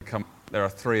there are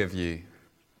three of you,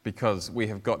 because we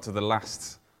have got to the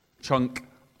last chunk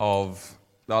of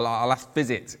our last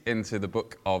visit into the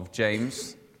book of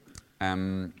James,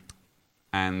 and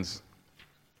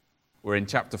we're in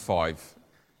chapter 5.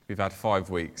 We've had 5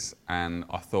 weeks, and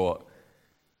I thought,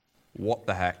 what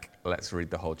the heck? Let's read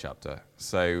the whole chapter.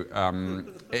 So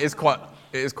it is quite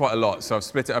a lot. So I've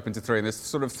split it up into 3, and there's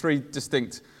sort of 3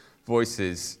 distinct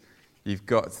voices. You've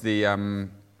got the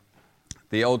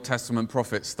Old Testament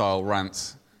prophet style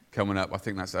rant coming up. I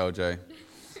think that's LJ.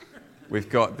 We've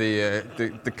got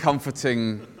the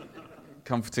comforting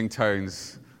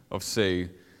tones of Sue,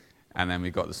 and then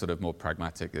we've got the sort of more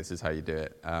pragmatic, this is how you do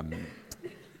it,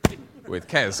 with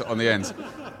Kez on the end.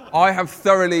 I have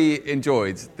thoroughly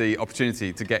enjoyed the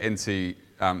opportunity to get into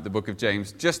the book of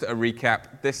James. Just a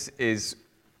recap,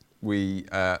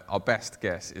 our best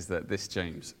guess is that this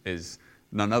James is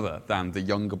none other than the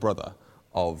younger brother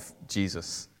of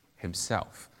Jesus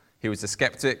himself. He was a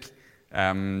skeptic,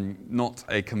 not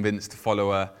a convinced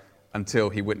follower, until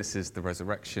he witnesses the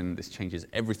resurrection. This changes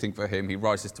everything for him. He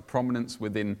rises to prominence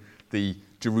within the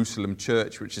Jerusalem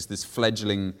church, which is this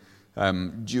fledgling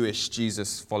Jewish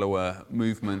Jesus follower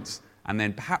movement. And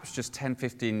then perhaps just 10,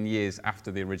 15 years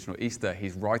after the original Easter,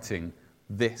 he's writing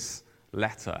this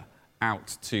letter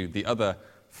out to the other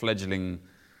fledgling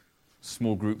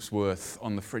small groups worth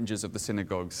on the fringes of the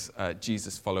synagogues,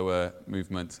 Jesus follower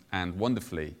movement. And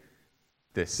wonderfully,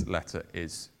 this letter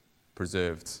is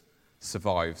preserved,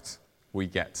 survived. We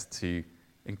get to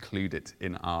include it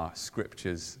in our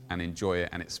scriptures and enjoy it,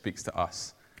 and it speaks to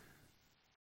us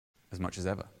as much as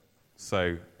ever.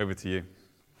 So, over to you.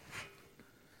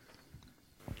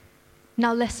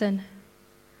 Now listen,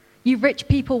 you rich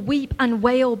people weep and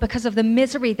wail because of the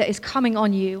misery that is coming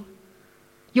on you.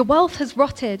 Your wealth has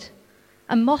rotted,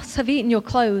 and moths have eaten your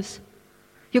clothes.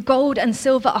 Your gold and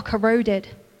silver are corroded.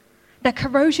 Their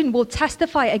corrosion will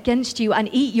testify against you and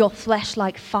eat your flesh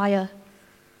like fire.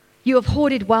 You have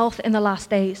hoarded wealth in the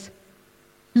last days.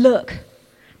 Look,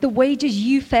 the wages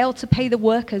you failed to pay the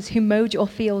workers who mowed your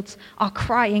fields are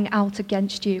crying out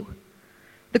against you.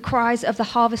 The cries of the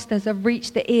harvesters have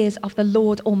reached the ears of the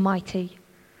Lord Almighty.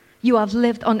 You have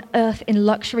lived on earth in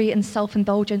luxury and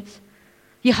self-indulgence.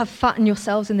 You have fattened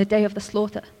yourselves in the day of the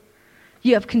slaughter.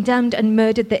 You have condemned and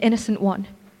murdered the innocent one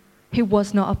who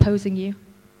was not opposing you.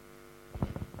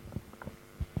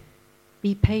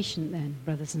 Be patient then,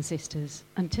 brothers and sisters,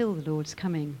 until the Lord's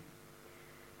coming.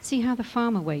 See how the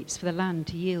farmer waits for the land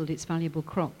to yield its valuable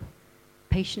crop,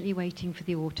 patiently waiting for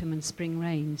the autumn and spring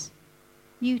rains.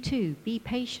 You too, be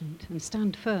patient and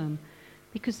stand firm,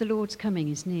 because the Lord's coming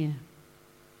is near.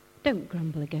 Don't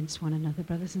grumble against one another,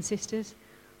 brothers and sisters,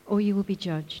 or you will be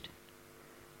judged.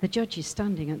 The judge is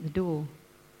standing at the door.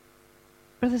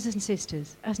 Brothers and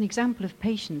sisters, as an example of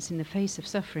patience in the face of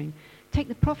suffering, take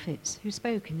the prophets who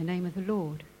spoke in the name of the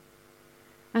Lord.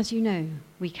 As you know,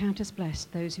 we count as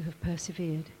blessed those who have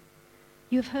persevered.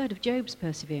 You have heard of Job's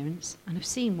perseverance and have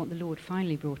seen what the Lord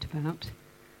finally brought about.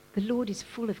 The Lord is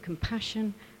full of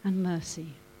compassion and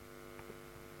mercy.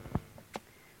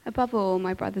 Above all,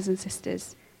 my brothers and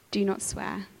sisters, do not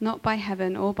swear, not by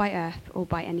heaven or by earth or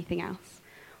by anything else.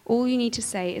 All you need to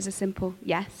say is a simple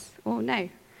yes or no.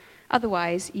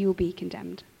 Otherwise, you will be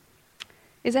condemned.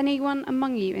 Is anyone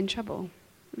among you in trouble?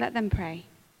 Let them pray.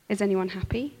 Is anyone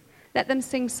happy? Let them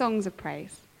sing songs of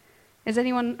praise. Is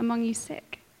anyone among you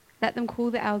sick? Let them call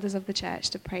the elders of the church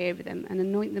to pray over them and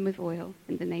anoint them with oil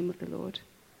in the name of the Lord.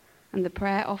 And the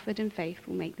prayer offered in faith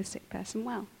will make the sick person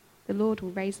well. The Lord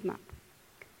will raise them up.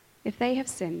 If they have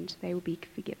sinned, they will be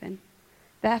forgiven.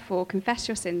 Therefore, confess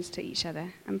your sins to each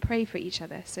other and pray for each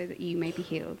other so that you may be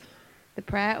healed. The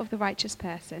prayer of the righteous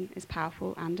person is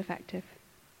powerful and effective.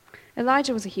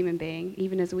 Elijah was a human being,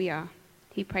 even as we are.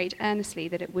 He prayed earnestly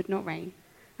that it would not rain,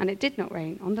 and it did not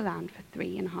rain on the land for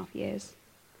 3.5 years.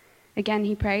 Again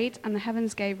he prayed, and the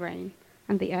heavens gave rain,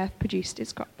 and the earth produced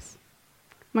its crops.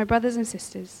 My brothers and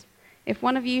sisters, if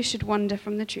one of you should wander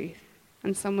from the truth,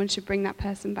 and someone should bring that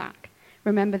person back,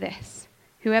 remember this: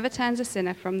 whoever turns a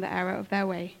sinner from the error of their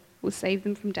way will save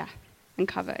them from death and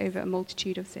cover over a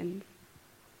multitude of sins.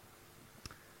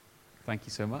 Thank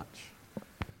you so much.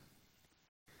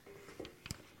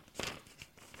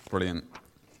 Brilliant.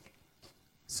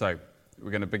 So, we're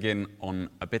going to begin on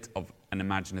a bit of an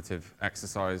imaginative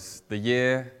exercise. The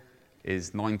year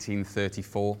is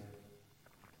 1934,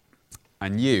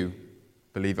 and you,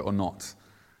 believe it or not,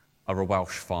 are a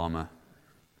Welsh farmer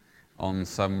on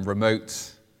some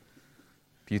remote,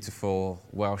 beautiful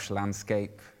Welsh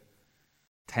landscape,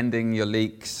 tending your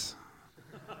leeks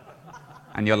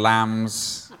and your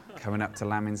lambs, coming up to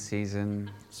lambing season.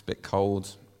 It's a bit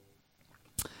cold.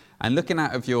 And looking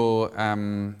out of your,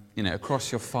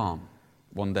 across your farm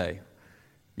one day,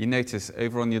 you notice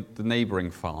over on the neighbouring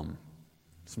farm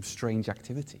some strange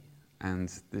activity.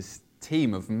 And this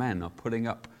team of men are putting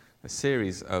up a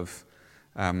series of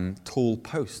tall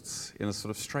posts in a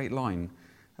sort of straight line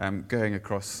going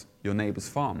across your neighbour's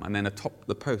farm. And then atop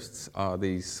the posts are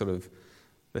these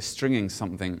they're stringing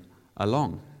something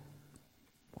along.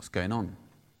 What's going on?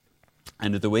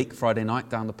 End of the week, Friday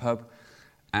night, down the pub,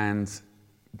 and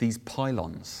these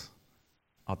pylons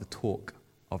are the talk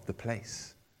of the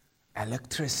place.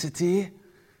 Electricity?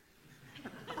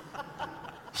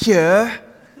 Here?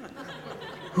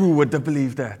 Who would have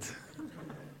believed that?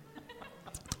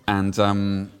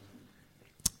 And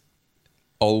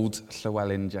old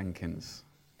Llewellyn Jenkins,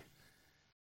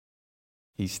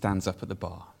 he stands up at the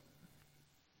bar,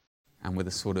 and with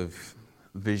a sort of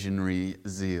visionary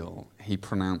zeal, he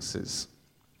pronounces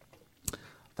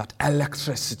that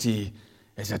electricity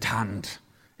is at hand.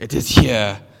 It is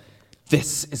here.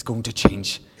 This is going to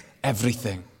change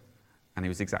everything. And he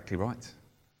was exactly right.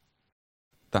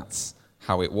 That's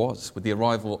how it was. With the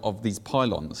arrival of these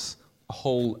pylons, a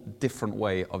whole different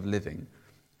way of living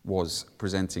was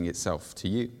presenting itself to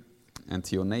you and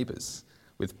to your neighbours,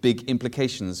 with big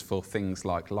implications for things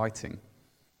like lighting,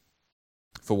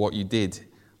 for what you did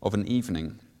of an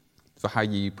evening, for how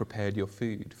you prepared your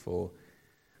food, for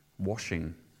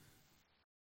washing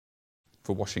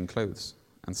clothes,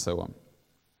 and so on.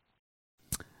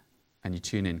 And you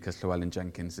tune in because Llewellyn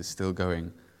Jenkins is still going.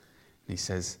 And he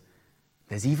says,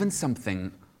 there's even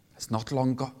something that's not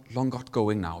long got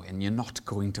going now, and you're not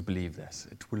going to believe this.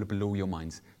 It will blow your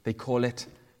minds. They call it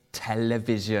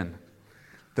television.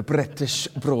 The British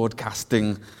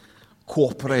Broadcasting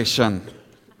Corporation.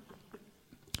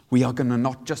 We are going to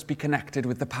not just be connected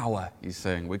with the power, he's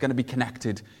saying. We're going to be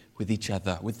connected with each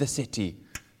other, with the city,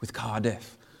 with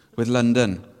Cardiff, with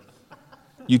London.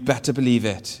 You'd better believe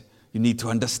it. You need to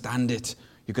understand it.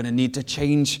 You're going to need to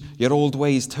change your old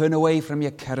ways. Turn away from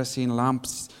your kerosene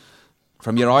lamps,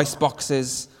 from your ice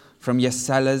boxes, from your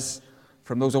cellars,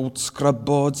 from those old scrub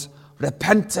boards.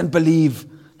 Repent and believe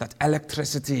that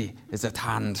electricity is at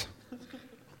hand.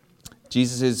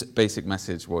 Jesus' basic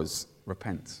message was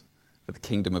repent, for the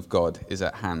kingdom of God is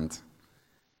at hand.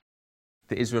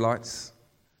 The Israelites,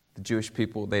 the Jewish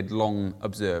people, they'd long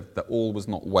observed that all was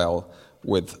not well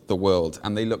with the world,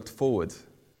 and they looked forward.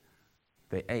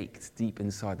 They ached deep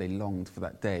inside. They longed for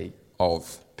that day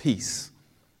of peace,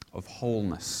 of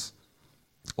wholeness,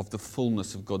 of the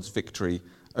fullness of God's victory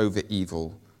over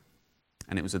evil.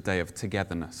 And it was a day of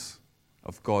togetherness,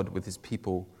 of God with his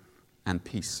people and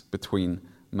peace between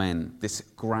men. This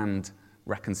grand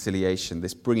reconciliation,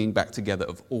 this bringing back together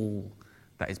of all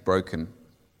that is broken.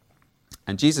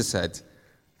 And Jesus said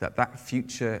that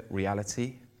future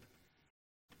reality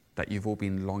that you've all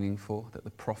been longing for, that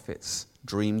the prophets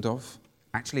dreamed of,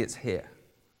 actually it's here.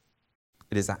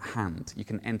 It is at hand. You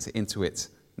can enter into it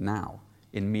now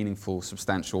in meaningful,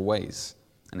 substantial ways.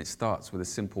 And it starts with a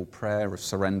simple prayer of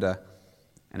surrender,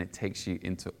 and it takes you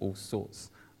into all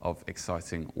sorts of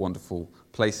exciting, wonderful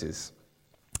places.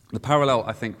 The parallel,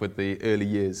 I think, with the early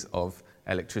years of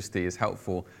electricity is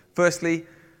helpful. Firstly,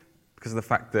 because of the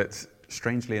fact that,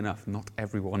 strangely enough, not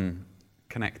everyone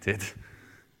connected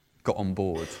got on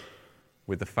board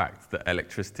with the fact that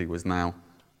electricity was now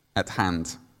at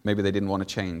hand. Maybe they didn't want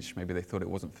to change. Maybe they thought it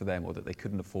wasn't for them or that they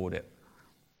couldn't afford it.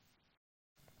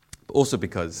 But also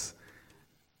because,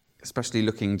 especially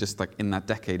looking just like in that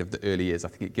decade of the early years, I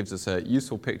think it gives us a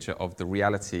useful picture of the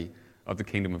reality of the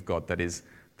kingdom of God that is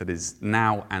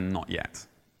now and not yet.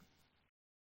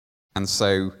 And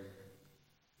so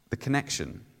the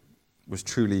connection was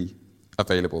truly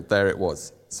available. There it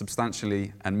was,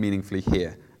 substantially and meaningfully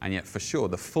here. And yet for sure,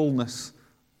 the fullness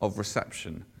of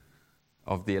reception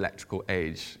of the electrical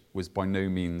age was by no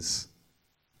means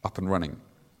up and running.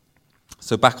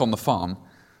 So back on the farm,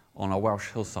 on our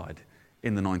Welsh hillside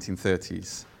in the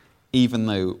 1930s, even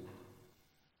though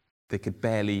they could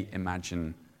barely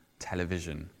imagine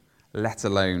television, let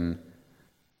alone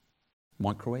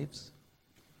microwaves,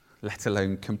 let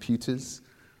alone computers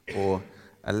or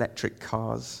electric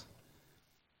cars,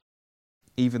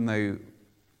 even though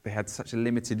they had such a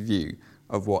limited view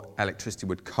of what electricity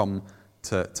would come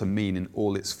to mean in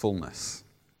all its fullness.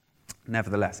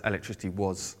 Nevertheless, electricity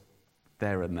was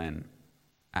there and then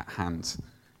at hand.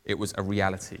 It was a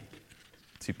reality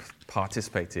to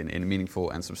participate in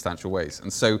meaningful and substantial ways.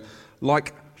 And so,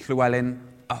 like Llewellyn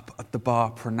up at the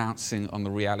bar pronouncing on the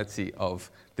reality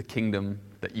of the kingdom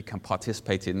that you can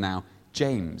participate in now,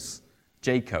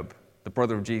 Jacob, the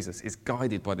brother of Jesus, is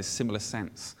guided by this similar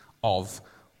sense of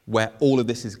where all of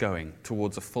this is going,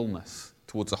 towards a fullness,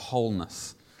 towards a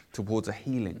wholeness, towards a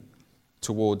healing,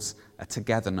 towards a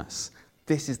togetherness.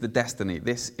 This is the destiny.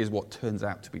 This is what turns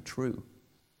out to be true.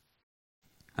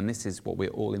 And this is what we're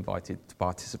all invited to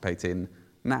participate in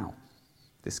now.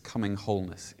 This coming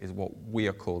wholeness is what we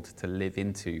are called to live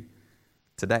into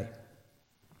today.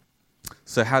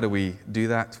 So how do we do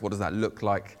that? What does that look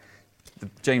like?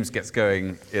 James gets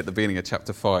going at the beginning of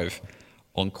chapter 5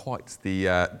 on quite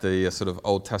the sort of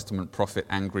Old Testament prophet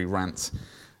angry rant.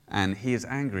 And he is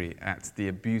angry at the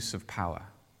abuse of power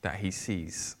that he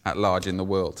sees at large in the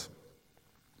world.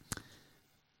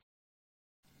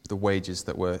 The wages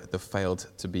that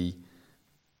failed to be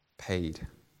paid.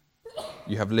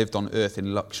 You have lived on earth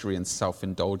in luxury and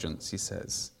self-indulgence, he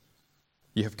says.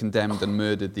 You have condemned and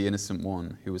murdered the innocent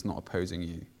one who was not opposing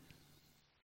you.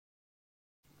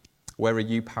 Where are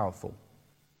you powerful?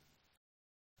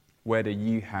 Where do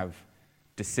you have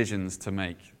decisions to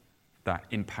make that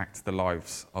impact the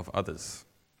lives of others?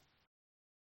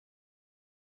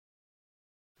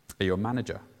 Are you a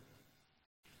manager?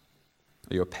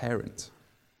 Are you a parent?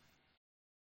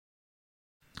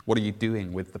 What are you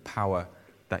doing with the power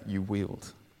that you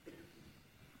wield?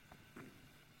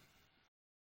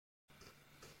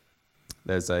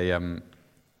 There's one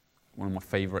of my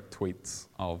favourite tweets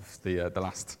of the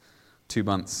last 2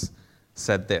 months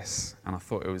said this, and I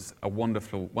thought it was a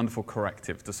wonderful, wonderful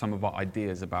corrective to some of our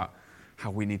ideas about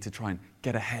how we need to try and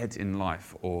get ahead in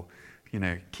life, or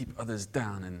keep others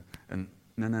down. And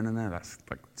no, that's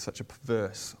like such a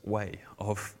perverse way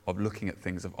of looking at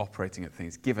things, of operating at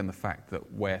things, given the fact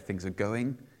that where things are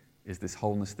going is this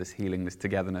wholeness, this healing, this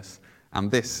togetherness. And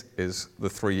this is the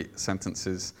 3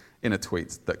 sentences in a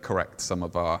tweet that correct some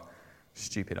of our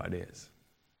stupid ideas.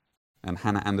 And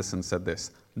Hannah Anderson said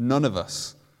this: none of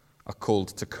us are called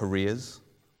to careers.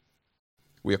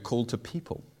 We are called to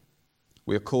people.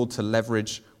 We are called to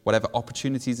leverage whatever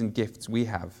opportunities and gifts we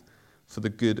have for the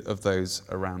good of those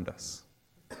around us.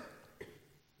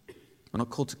 We're not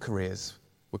called to careers,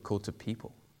 we're called to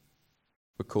people.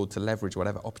 We're called to leverage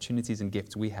whatever opportunities and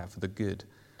gifts we have for the good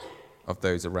of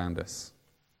those around us.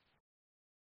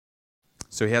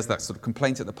 So he has that sort of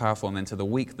complaint at the powerful, and then to the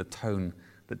weak, the tone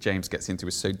that James gets into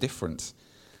is so different.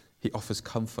 He offers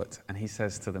comfort, and he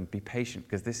says to them, be patient,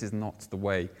 because this is not the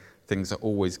way things are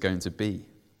always going to be.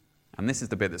 And this is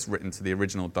the bit that's written to the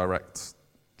original direct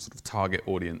sort of target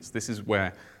audience. This is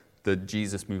where the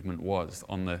Jesus movement was.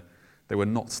 They were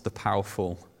not the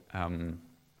powerful,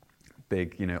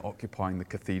 big, occupying the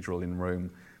cathedral in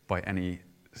Rome by any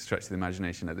stretch of the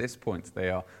imagination. At this point, they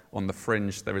are on the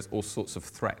fringe. There is all sorts of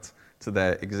threat to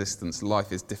their existence.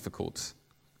 Life is difficult.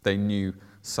 They knew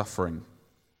suffering.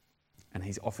 And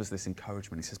he offers this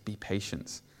encouragement. He says, be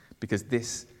patient, because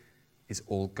this is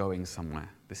all going somewhere.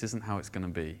 This isn't how it's going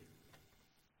to be.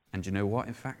 And you know what,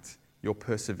 in fact? Your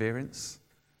perseverance,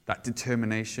 that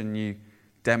determination you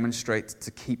demonstrate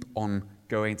to keep on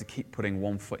going, to keep putting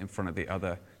one foot in front of the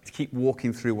other, to keep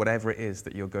walking through whatever it is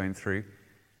that you're going through.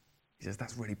 He says,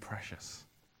 that's really precious.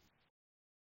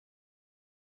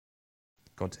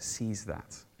 God sees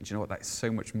that. And do you know what? That is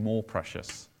so much more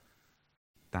precious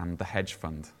than the hedge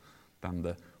fund, than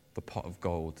the pot of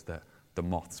gold that the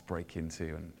moths break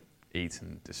into and eat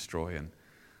and destroy, and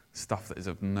stuff that is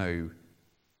of no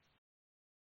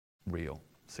real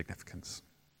significance,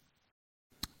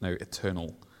 no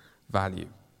eternal value.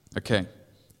 Okay,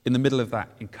 in the middle of that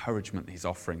encouragement he's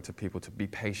offering to people to be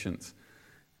patient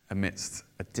amidst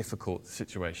a difficult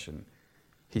situation,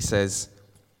 he says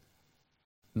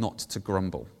not to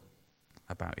grumble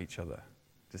about each other.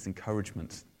 This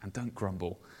encouragement, and don't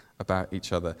grumble about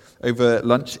each other. Over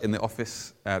lunch in the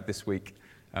office this week,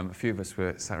 a few of us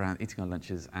were sat around eating our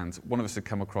lunches, and one of us had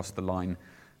come across the line,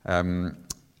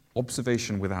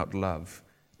 observation without love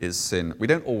is sin. We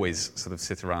don't always sort of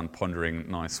sit around pondering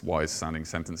nice, wise-sounding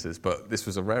sentences, but this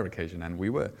was a rare occasion, and we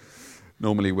were.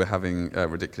 Normally we're having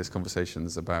ridiculous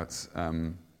conversations about,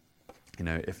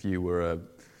 if you were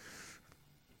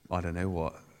I don't know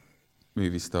what,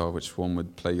 movie star, which one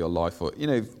would play your life, or,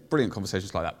 brilliant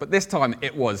conversations like that. But this time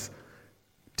it was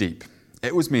deep.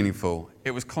 It was meaningful.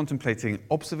 It was contemplating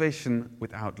observation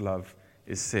without love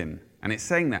is sin. And it's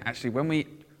saying that actually when we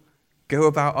go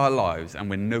about our lives and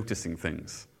we're noticing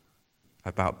things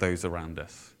about those around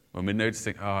us, when we're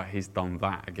noticing, he's done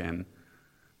that again.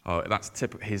 Oh, that's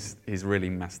typical. He's really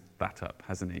messed that up,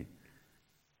 hasn't he?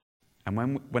 And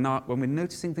when we're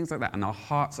noticing things like that and our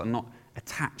hearts are not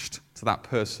attached to that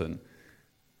person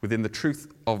within the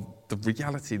truth of the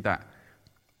reality that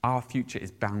our future is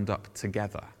bound up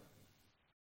together,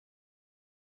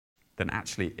 then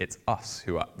actually it's us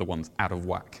who are the ones out of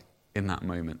whack in that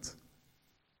moment.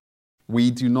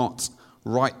 We do not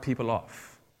write people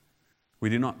off We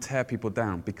do not tear people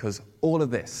down, because all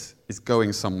of this is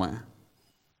going somewhere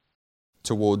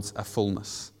towards a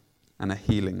fullness and a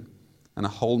healing and a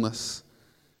wholeness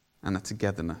and a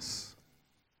togetherness.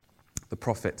 The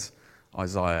prophet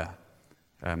Isaiah,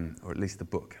 or at least the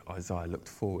book Isaiah, looked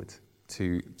forward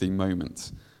to the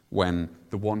moment when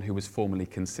the one who was formerly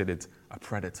considered a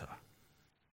predator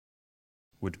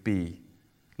would be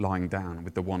lying down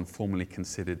with the one formerly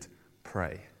considered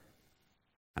prey.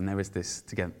 And there is this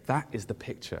together. That is the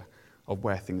picture of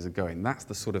where things are going. That's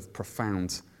the sort of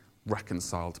profound,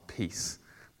 reconciled peace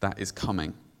that is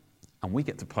coming. And we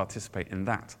get to participate in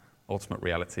that ultimate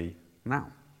reality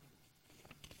now.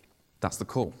 That's the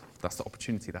call. That's the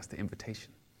opportunity. That's the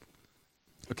invitation.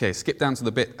 Okay, skip down to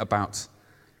the bit about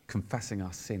confessing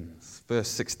our sins. Verse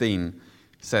 16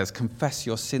 says, "Confess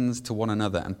your sins to one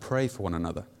another and pray for one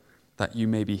another, that you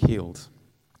may be healed."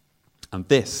 And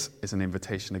this is an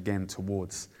invitation again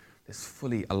towards this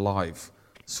fully alive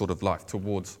sort of life,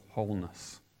 towards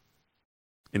wholeness,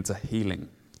 into healing,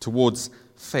 towards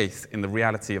faith in the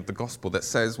reality of the gospel that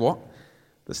says what?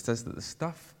 That says that the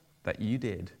stuff that you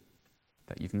did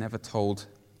that you've never told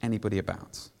anybody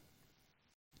about,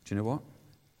 do you know what?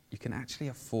 You can actually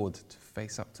afford to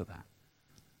face up to that,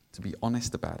 to be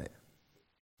honest about it.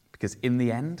 Because in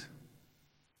the end,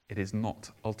 it is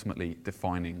not ultimately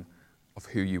defining of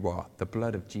who you are. The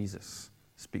blood of Jesus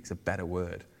speaks a better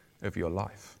word over your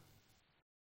life.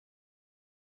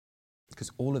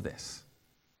 Because all of this,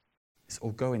 it's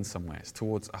all going somewhere. It's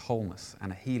towards a wholeness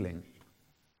and a healing,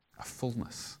 a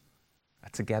fullness, a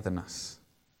togetherness,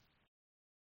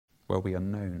 where we are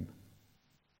known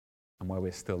and where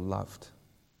we're still loved.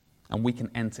 And we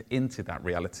can enter into that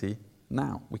reality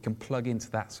now. We can plug into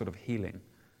that sort of healing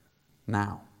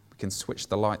now. We can switch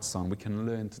the lights on. We can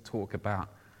learn to talk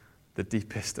about the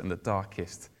deepest and the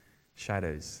darkest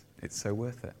shadows. It's so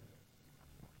worth it.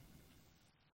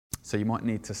 So you might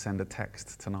need to send a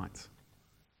text tonight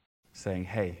saying,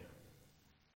 "Hey,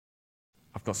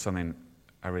 I've got something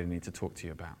I really need to talk to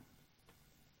you about."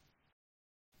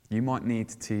 You might need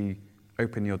to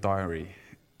open your diary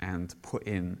and put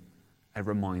in a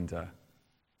reminder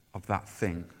of that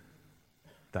thing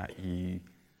that you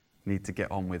need to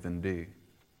get on with and do.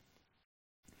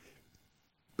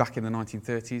 Back in the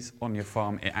 1930s, on your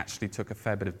farm, it actually took a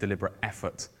fair bit of deliberate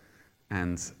effort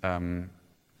and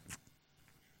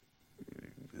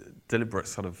deliberate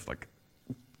sort of like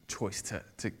choice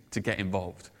to get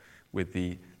involved with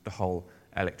the whole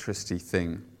electricity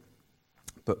thing.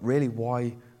 But really,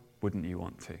 why wouldn't you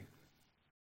want to?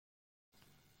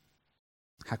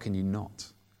 How can you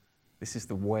not? This is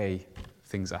the way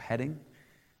things are heading,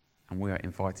 and we are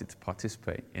invited to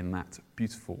participate in that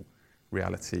beautiful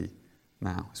reality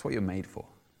now. It's what you're made for.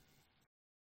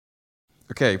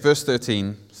 Okay, verse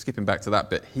 13, skipping back to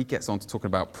that bit, he gets on to talking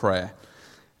about prayer.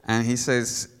 And he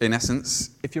says, in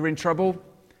essence, if you're in trouble,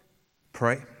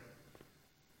 pray.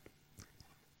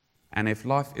 And if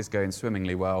life is going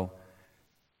swimmingly well,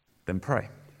 then pray.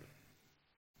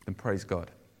 Then praise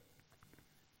God.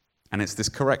 And it's this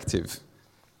corrective,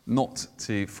 not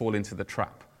to fall into the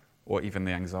trap or even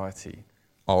the anxiety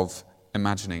of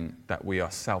imagining that we are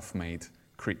self-made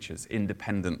creatures,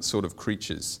 independent sort of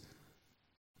creatures.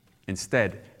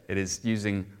 Instead, it is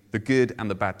using the good and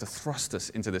the bad to thrust us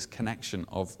into this connection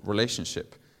of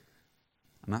relationship.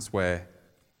 And that's where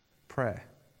prayer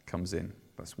comes in.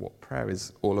 That's what prayer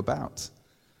is all about.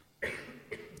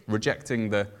 Rejecting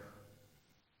the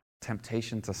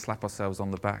temptation to slap ourselves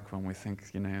on the back when we think,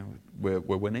 we're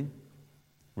winning.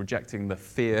 Rejecting the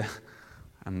fear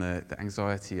and the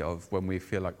anxiety of when we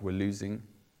feel like we're losing.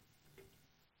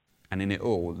 And in it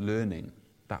all, learning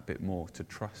that bit more to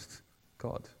trust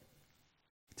God,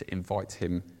 to invite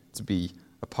him to be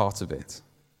a part of it,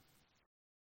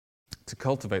 to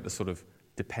cultivate the sort of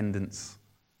dependence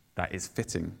that is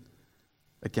fitting,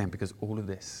 again, because all of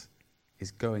this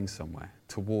is going somewhere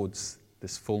towards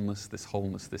this fullness, this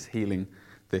wholeness, this healing,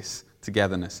 this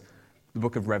togetherness. The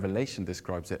book of Revelation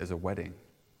describes it as a wedding.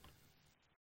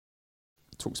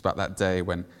 It talks about that day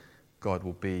when God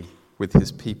will be with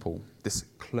his people, this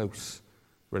close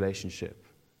relationship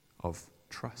of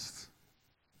trust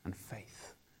and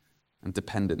faith and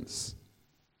dependence.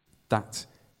 That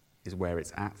is where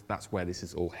it's at. That's where this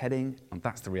is all heading, and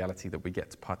that's the reality that we get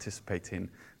to participate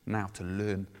in now, to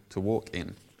learn to walk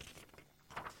in.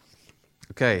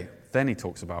 Okay, then he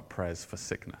talks about prayers for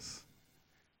sickness,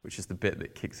 which is the bit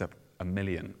that kicks up a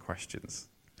million questions.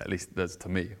 At least it does to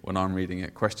me when I'm reading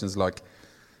it. Questions like,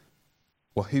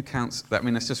 well, who counts that? I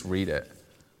mean, let's just read it.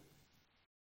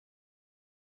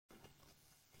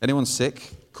 Anyone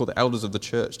sick, call the elders of the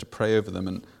church to pray over them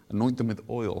and anoint them with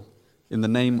oil in the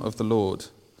name of the Lord.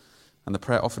 And the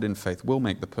prayer offered in faith will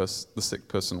make the sick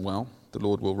person well. The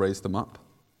Lord will raise them up.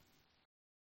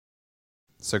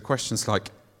 So questions like,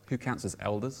 who counts as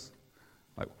elders?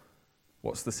 Like,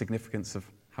 what's the significance of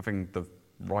having the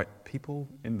right people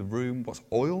in the room? What's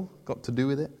oil got to do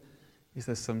with it? Is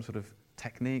there some sort of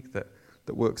technique that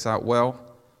works out well?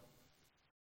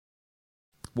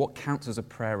 What counts as a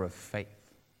prayer of faith?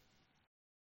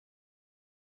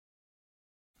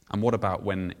 And what about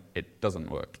when it doesn't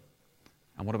work?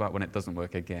 And what about when it doesn't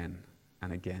work again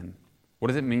and again? What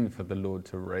does it mean for the Lord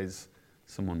to raise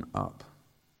someone up?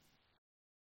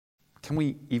 Can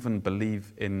we even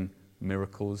believe in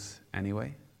miracles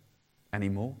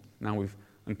anymore? Now we've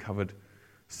uncovered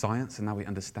science and now we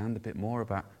understand a bit more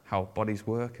about how bodies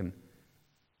work. And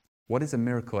what is a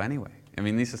miracle anyway? I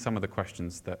mean, these are some of the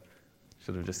questions that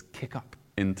sort of just kick up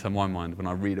into my mind when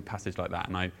I read a passage like that.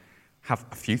 And I have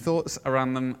a few thoughts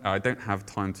around them. I don't have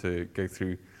time to go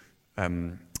through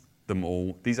them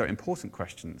all. These are important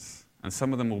questions. And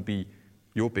some of them will be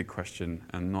your big question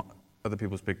and not other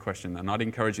people's big question. And I'd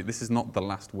encourage you, this is not the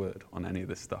last word on any of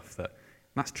this stuff.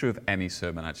 That's true of any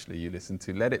sermon, actually, you listen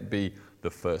to. Let it be the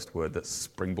first word that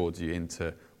springboards you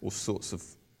into all sorts of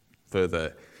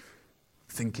further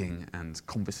thinking and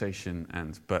conversation.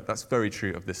 But that's very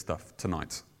true of this stuff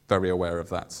tonight. Very aware of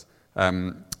that.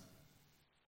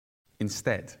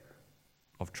 Instead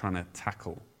of trying to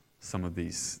tackle some of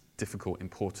these difficult,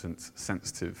 important,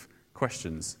 sensitive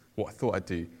questions, what I thought I'd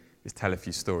do is tell a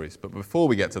few stories. But before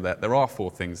we get to that, there are 4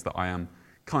 things that I am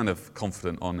kind of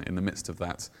confident on in the midst of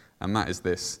that, and that is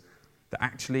this, that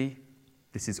actually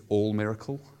this is all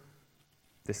miracle,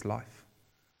 this life.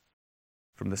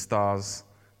 From the stars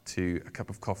to a cup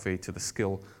of coffee to the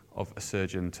skill of a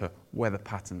surgeon to weather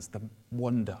patterns, the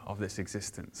wonder of this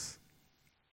existence.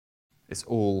 It's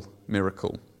all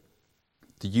miracle.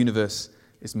 The universe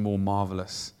is more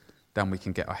marvelous than we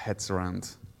can get our heads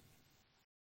around.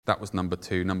 That was number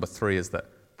 2. Number 3 is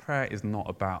that prayer is not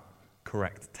about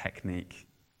correct technique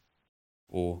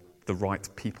or the right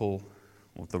people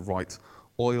or the right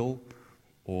oil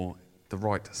or the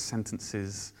right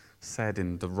sentences said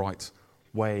in the right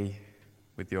way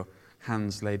with your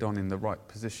hands laid on in the right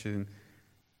position.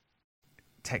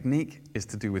 Technique is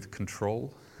to do with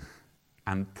control,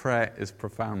 and prayer is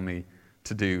profoundly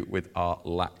to do with our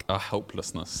lack, our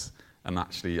helplessness, and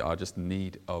actually our just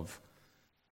need of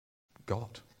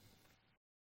God.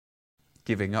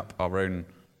 Giving up our own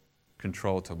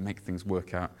control to make things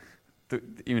work out.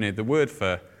 The word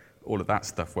for all of that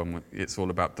stuff, when it's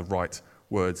all about the right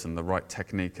words and the right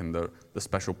technique and the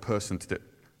special person to do it,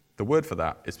 the word for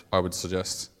that is, I would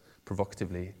suggest,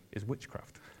 provocatively, is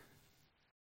witchcraft.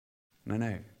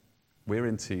 No. We're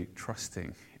into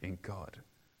trusting in God.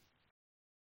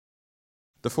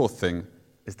 The 4th thing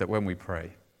is that when we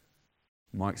pray,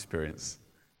 my experience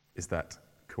is that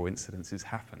coincidences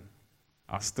happen.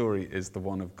 Our story is the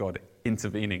one of God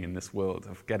intervening in this world,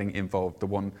 of getting involved, the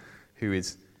one who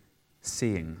is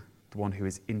seeing, the one who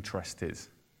is interested.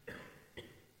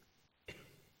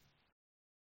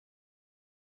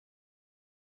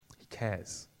 He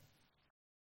cares.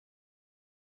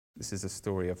 This is a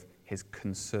story of his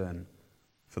concern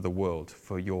for the world,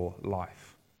 for your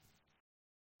life.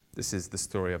 This is the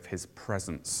story of his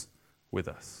presence with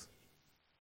us.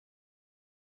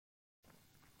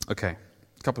 Okay,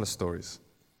 a couple of stories.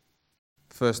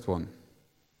 First one,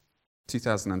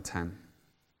 2010.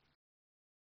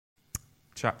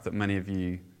 Chap that many of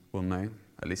you will know,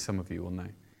 at least some of you will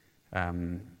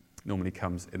know, normally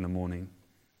comes in the morning.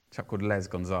 A chap called Les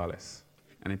Gonzalez.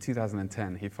 And in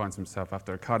 2010, he finds himself,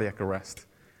 after a cardiac arrest,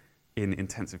 in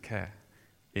intensive care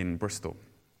in Bristol.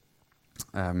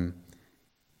 And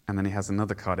then he has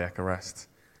another cardiac arrest,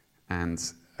 and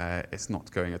it's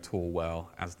not going at all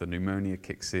well as the pneumonia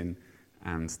kicks in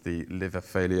and the liver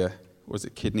failure, was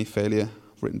it kidney failure?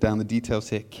 I've written down the details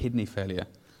here, kidney failure.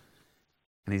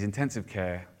 And he's intensive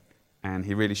care, and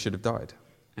he really should have died.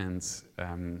 And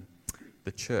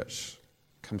the church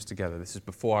comes together. This is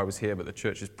before I was here, but the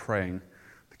church is praying.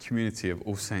 The community of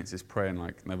All Saints is praying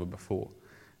like never before.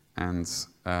 And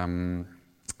then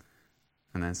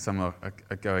some are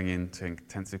going into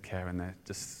intensive care, and they're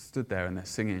just stood there and they're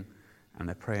singing and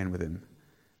they're praying with him.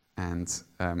 And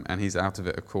he's out of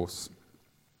it, of course.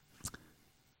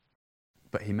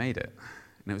 But he made it.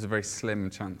 And it was a very slim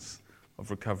chance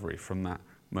of recovery from that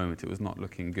moment. It was not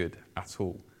looking good at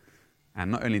all.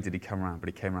 And not only did he come around, but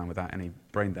he came around without any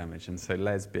brain damage. And so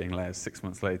Les, being Les, 6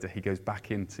 months later, he goes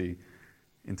back into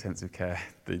intensive care,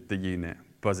 the unit,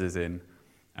 buzzes in.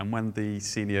 And when the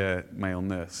senior male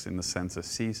nurse in the centre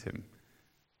sees him,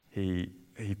 he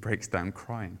breaks down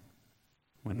crying.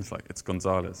 When it's like, it's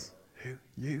Gonzalez. Who?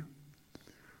 You?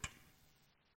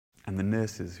 And the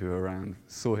nurses who were around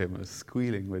saw him as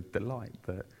squealing with delight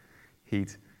that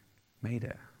he'd made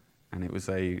it. And it was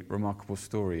a remarkable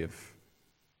story of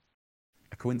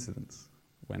a coincidence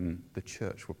when the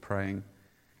church were praying.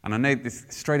 And I know this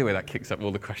straight away that kicks up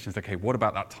all the questions. Okay, what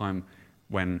about that time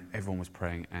when everyone was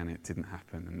praying and it didn't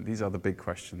happen? And these are the big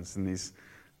questions, and there's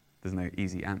no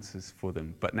easy answers for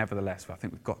them. But nevertheless, I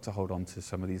think we've got to hold on to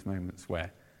some of these moments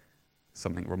where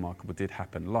something remarkable did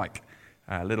happen. Like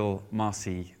little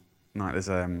Marcy Knight, there's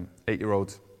an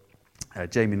 8-year-old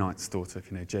Jamie Knight's daughter,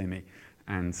 if you know Jamie.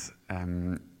 And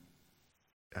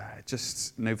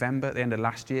just November, at the end of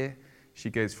last year, she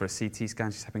goes for a CT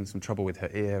scan. She's having some trouble with her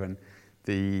ear, and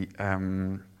the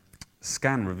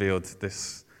scan revealed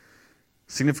this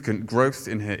significant growth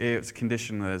in her ear. It's a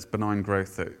condition, there's benign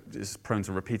growth that is prone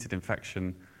to repeated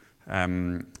infection,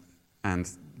 and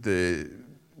the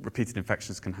repeated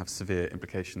infections can have severe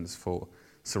implications for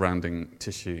surrounding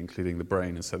tissue, including the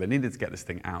brain, and so they needed to get this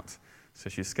thing out. So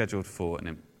she's scheduled for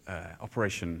an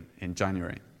operation in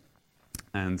January.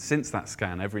 And since that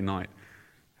scan, every night,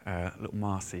 little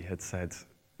Marcy had said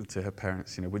to her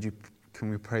parents, can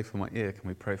we pray for my ear? Can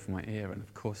we pray for my ear? And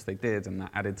of course they did, and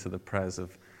that added to the prayers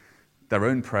of their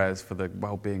own prayers for the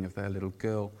well-being of their little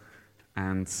girl.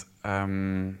 And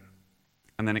then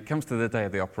it comes to the day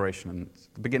of the operation, and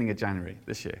the beginning of January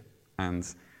this year. And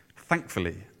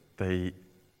thankfully, they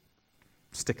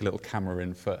stick a little camera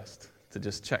in first to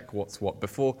just check what's what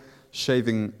before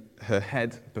shaving her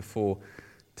head, before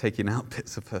taking out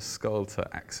bits of her skull to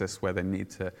access where they need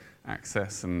to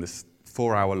access, and this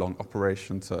 4-hour-long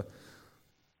operation to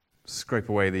scrape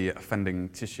away the offending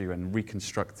tissue and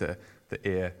reconstruct the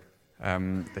ear.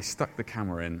 They stuck the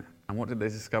camera in, and what did they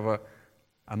discover?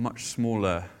 A much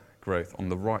smaller growth on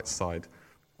the right side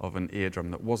of an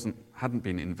eardrum that hadn't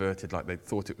been inverted like they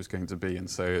thought it was going to be. And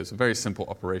so it was a very simple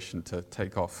operation to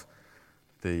take off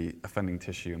the offending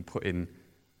tissue and put in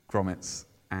grommets.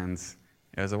 And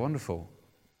it was a wonderful,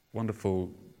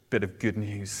 wonderful bit of good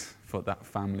news for that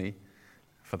family,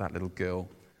 for that little girl,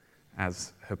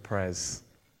 as her prayers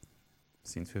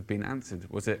seem to have been answered.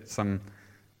 Was it some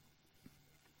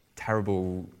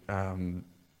terrible,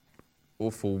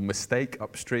 awful mistake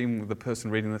upstream with the person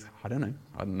reading this? I don't know.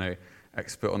 I'm no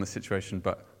expert on the situation,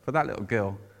 but for that little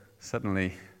girl,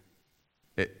 suddenly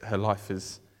her life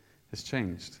has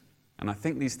changed. And I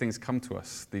think these things come to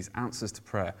us, these answers to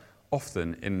prayer,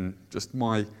 often in just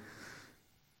my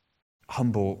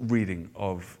humble reading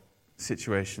of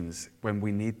situations when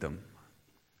we need them.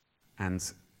 And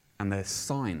they're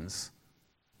signs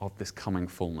of this coming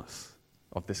fullness,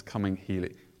 of this coming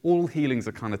healing. All healings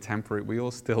are kind of temporary. We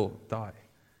all still die.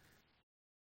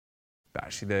 But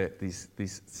actually, they're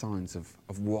these signs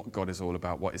of what God is all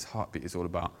about, what his heartbeat is all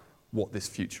about, what this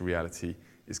future reality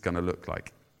is going to look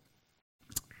like.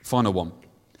 Final one.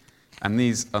 And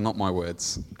these are not my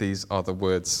words. These are the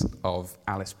words of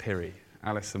Alice Pirrie.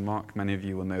 Alice and Mark, many of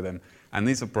you will know them. And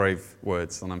these are brave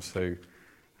words, and I'm so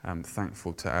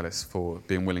thankful to Alice for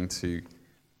being willing to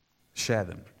share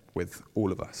them with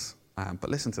all of us. But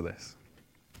listen to this.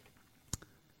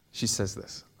 She says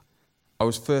this: I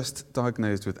was first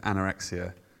diagnosed with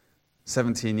anorexia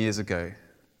 17 years ago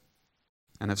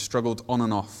and have struggled on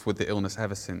and off with the illness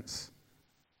ever since.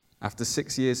 After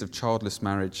 6 years of childless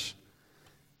marriage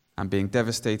and being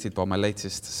devastated by my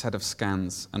latest set of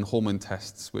scans and hormone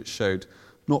tests, which showed,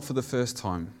 not for the first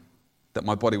time, that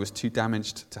my body was too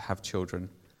damaged to have children,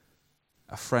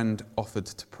 a friend offered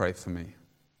to pray for me.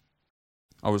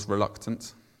 I was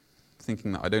reluctant,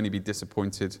 thinking that I'd only be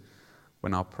disappointed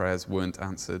when our prayers weren't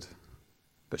answered.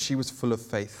 But she was full of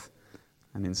faith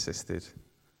and insisted.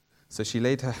 So she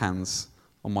laid her hands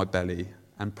on my belly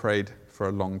and prayed for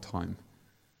a long time,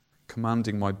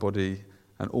 commanding my body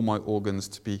and all my organs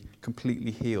to be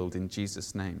completely healed in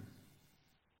Jesus' name.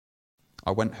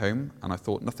 I went home and I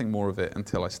thought nothing more of it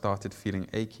until I started feeling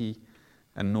achy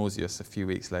and nauseous a few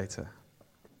weeks later.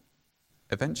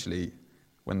 Eventually,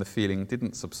 when the feeling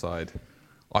didn't subside,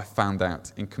 I found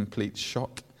out in complete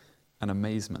shock and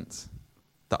amazement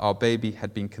that our baby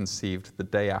had been conceived the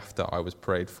day after I was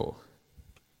prayed for.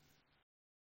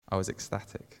 I was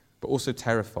ecstatic, but also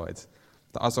terrified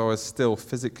that as I was still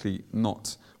physically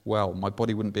not well, my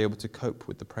body wouldn't be able to cope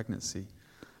with the pregnancy.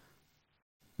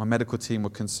 My medical team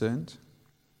were concerned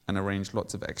and arranged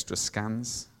lots of extra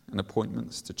scans and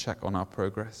appointments to check on our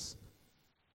progress.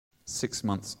 6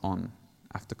 months on,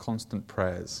 after constant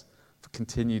prayers for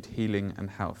continued healing and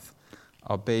health,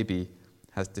 our baby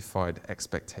has defied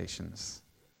expectations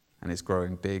and is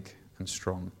growing big and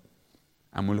strong.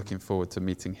 And we're looking forward to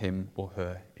meeting him or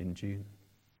her in June.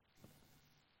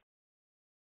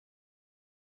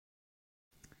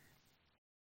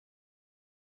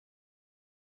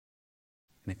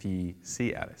 And if you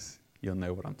see Alice, you'll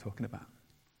know what I'm talking about.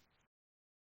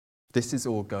 This is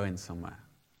all going somewhere.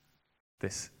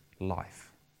 This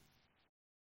life,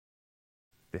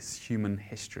 this human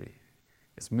history,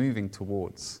 it's moving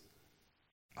towards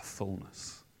a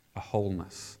fullness, a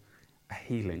wholeness, a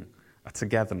healing, a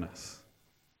togetherness,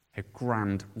 a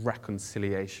grand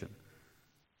reconciliation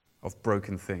of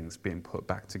broken things being put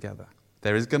back together.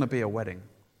 There is going to be a wedding.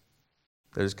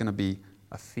 There is going to be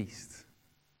a feast.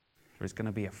 There is going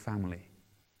to be a family.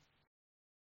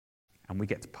 And we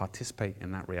get to participate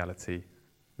in that reality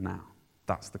now.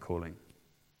 That's the calling.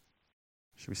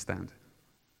 Should we stand?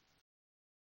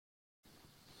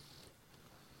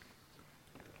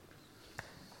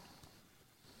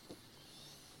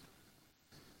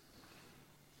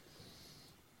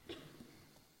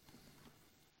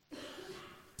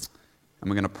 And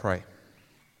we're going to pray.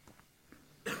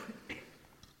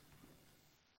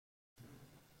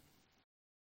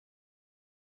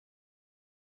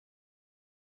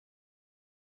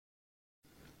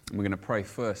 And we're going to pray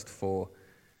first for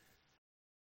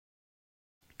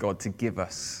God to give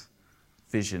us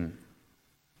vision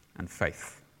and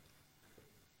faith.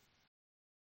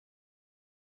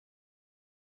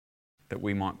 That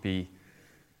we might be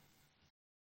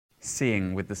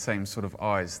seeing with the same sort of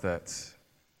eyes that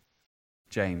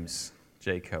James,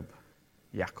 Jacob,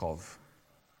 Yaakov,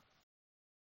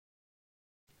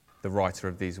 the writer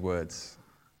of these words,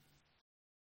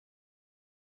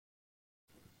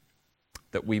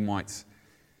 that we might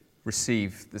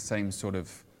receive the same sort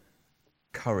of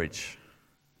courage,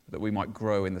 that we might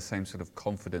grow in the same sort of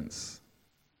confidence,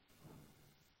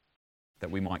 that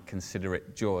we might consider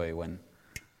it joy when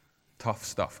tough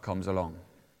stuff comes along.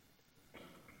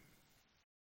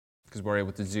 Because we're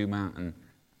able to zoom out and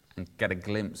get a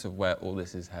glimpse of where all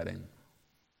this is heading.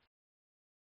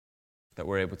 That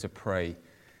we're able to pray,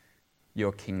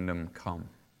 your kingdom come.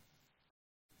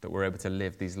 That we're able to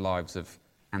live these lives of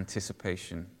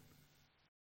anticipation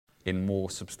in more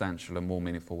substantial and more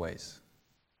meaningful ways.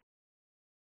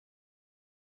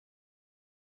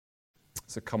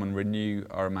 So come and renew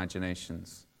our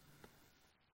imaginations.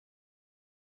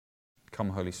 Come,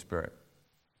 Holy Spirit,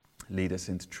 lead us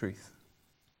into truth.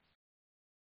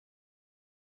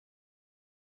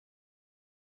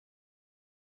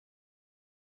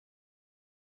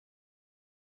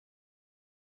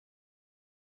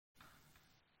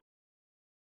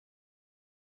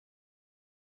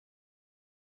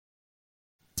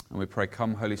 And we pray,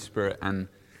 come, Holy Spirit, and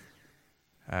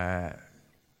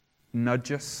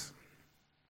nudge us,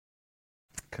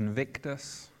 convict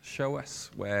us, show us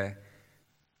where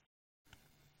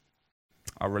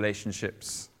our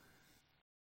relationships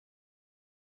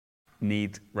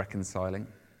need reconciling,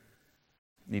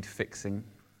 need fixing,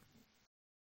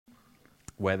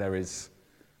 where there is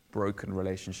broken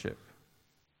relationship.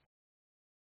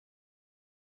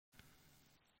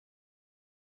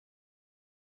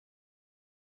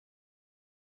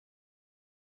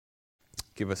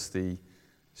 Give us the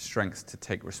strength to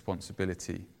take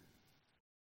responsibility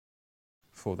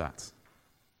for that.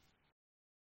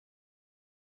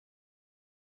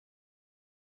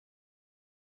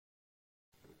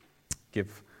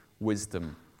 Give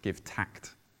wisdom, give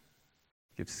tact,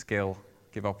 give skill,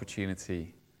 give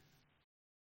opportunity.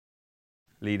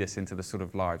 Lead us into the sort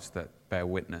of lives that bear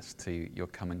witness to your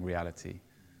coming reality.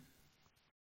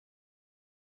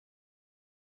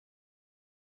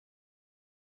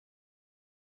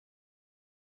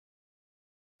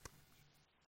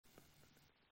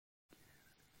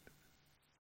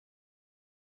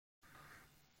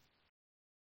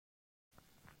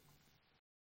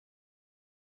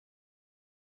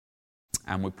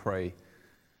 And we pray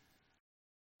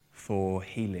for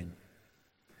healing,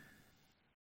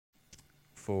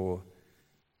 for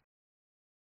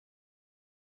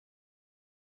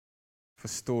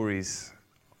stories,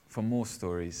 for more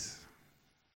stories,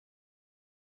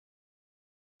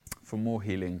 for more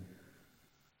healing.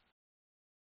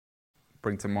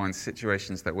 Bring to mind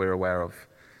situations that we're aware of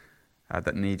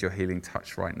that need your healing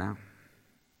touch right now.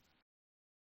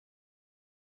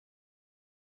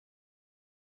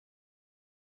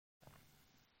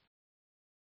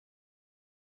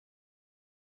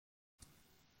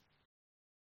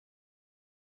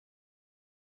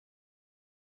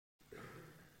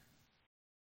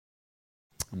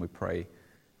 And we pray,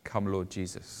 come Lord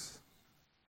Jesus.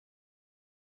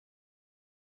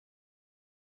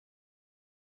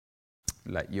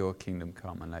 Let your kingdom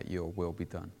come and let your will be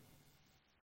done.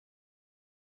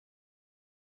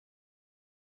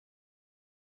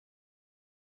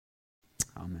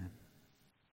 Amen.